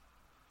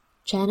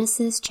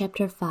Genesis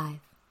chapter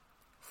 5.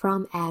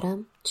 From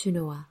Adam to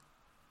Noah.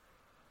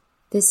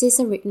 This is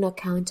a written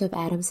account of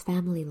Adam's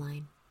family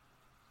line.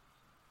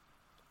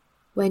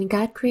 When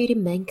God created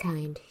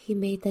mankind, He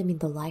made them in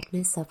the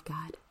likeness of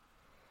God.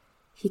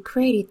 He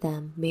created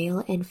them,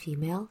 male and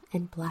female,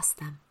 and blessed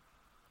them.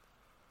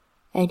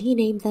 And He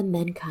named them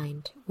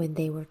mankind when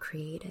they were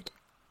created.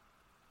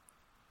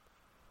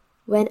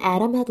 When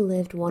Adam had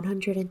lived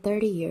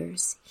 130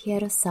 years, he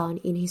had a son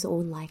in his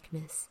own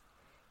likeness,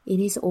 in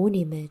his own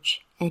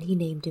image, and he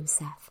named him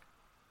Seth.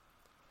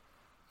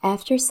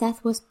 After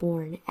Seth was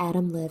born,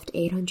 Adam lived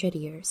 800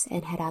 years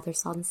and had other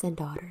sons and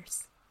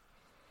daughters.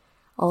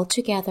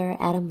 Altogether,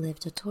 Adam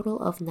lived a total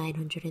of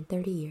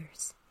 930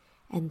 years,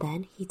 and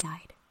then he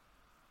died.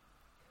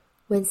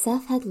 When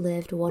Seth had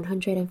lived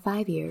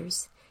 105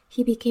 years,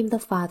 he became the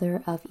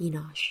father of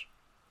Enosh.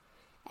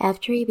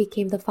 After he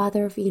became the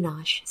father of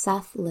Enosh,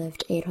 Seth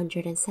lived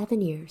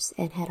 807 years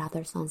and had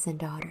other sons and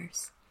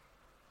daughters.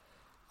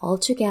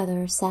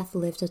 Altogether, Seth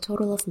lived a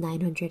total of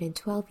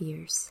 912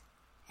 years,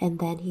 and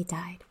then he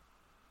died.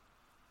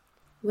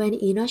 When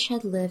Enosh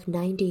had lived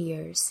 90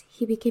 years,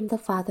 he became the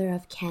father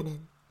of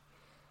Canaan.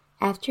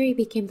 After he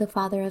became the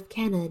father of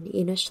Canaan,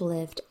 Enosh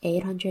lived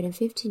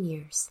 815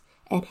 years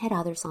and had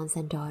other sons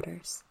and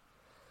daughters.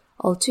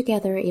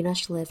 Altogether,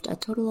 Enosh lived a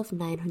total of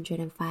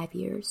 905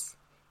 years,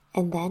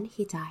 and then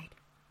he died.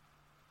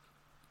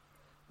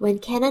 When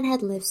Canaan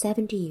had lived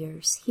 70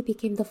 years, he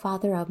became the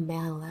father of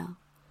Mahalalel.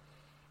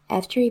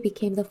 After he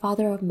became the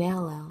father of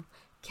Mahalalel,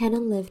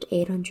 Canaan lived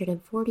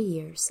 840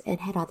 years and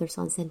had other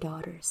sons and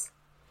daughters.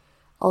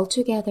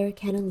 Altogether,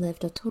 Canaan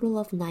lived a total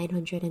of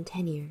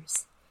 910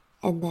 years,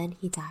 and then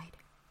he died.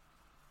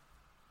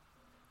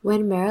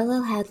 When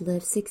Mahalalel had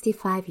lived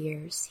 65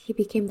 years, he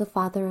became the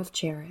father of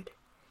Jared.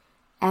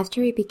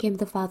 After he became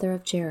the father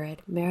of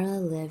Jared,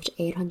 Mahalalel lived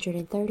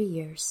 830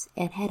 years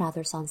and had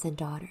other sons and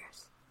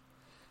daughters.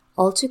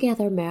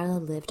 Altogether,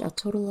 Mahalalel lived a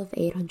total of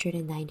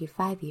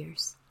 895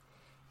 years,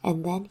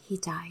 and then he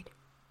died.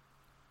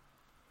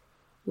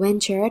 When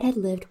Jared had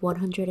lived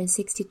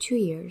 162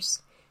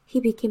 years, he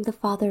became the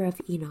father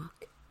of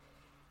Enoch.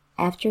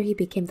 After he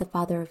became the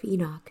father of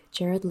Enoch,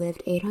 Jared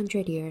lived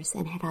 800 years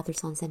and had other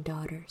sons and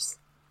daughters.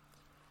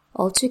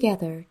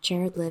 Altogether,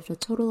 Jared lived a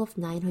total of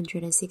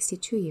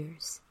 962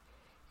 years,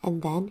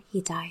 and then he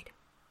died.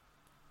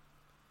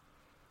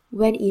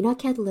 When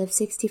Enoch had lived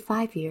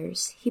 65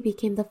 years, he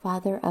became the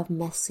father of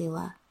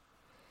Methuselah.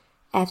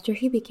 After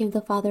he became the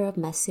father of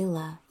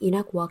Methuselah,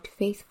 Enoch walked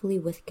faithfully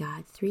with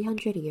God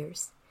 300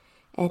 years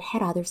and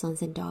had other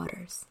sons and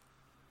daughters.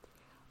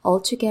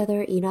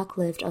 Altogether, Enoch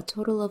lived a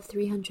total of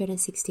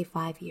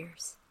 365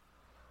 years.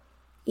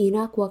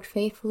 Enoch walked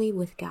faithfully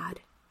with God.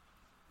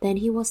 Then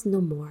he was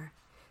no more,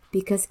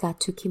 because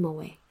God took him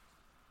away.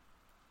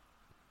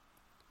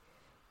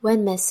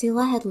 When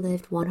Methuselah had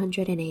lived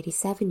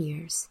 187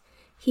 years,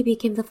 he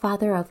became the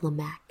father of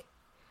Lamech.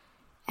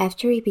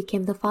 After he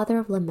became the father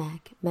of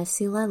Lamech,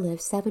 Methuselah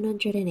lived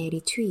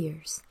 782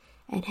 years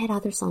and had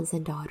other sons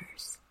and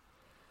daughters.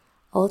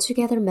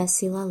 Altogether,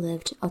 Methuselah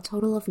lived a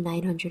total of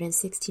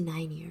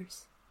 969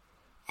 years,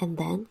 and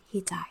then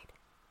he died.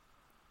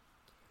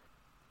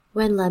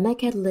 When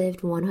Lamech had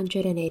lived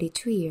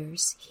 182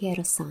 years, he had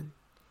a son.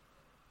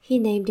 He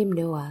named him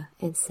Noah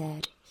and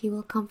said, "He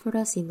will comfort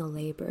us in the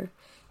labor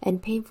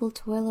and painful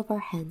toil of our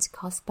hands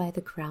caused by the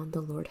ground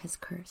the Lord has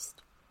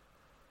cursed."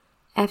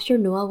 After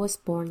Noah was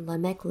born,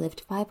 Lamech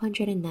lived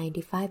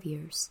 595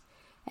 years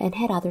and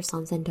had other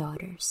sons and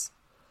daughters.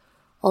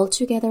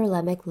 Altogether,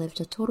 Lamech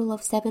lived a total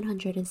of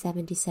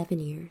 777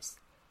 years,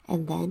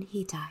 and then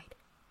he died.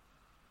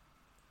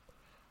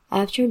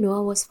 After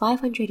Noah was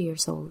 500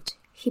 years old,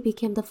 he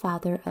became the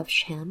father of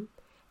Shem,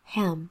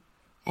 Ham,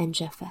 and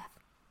Japheth.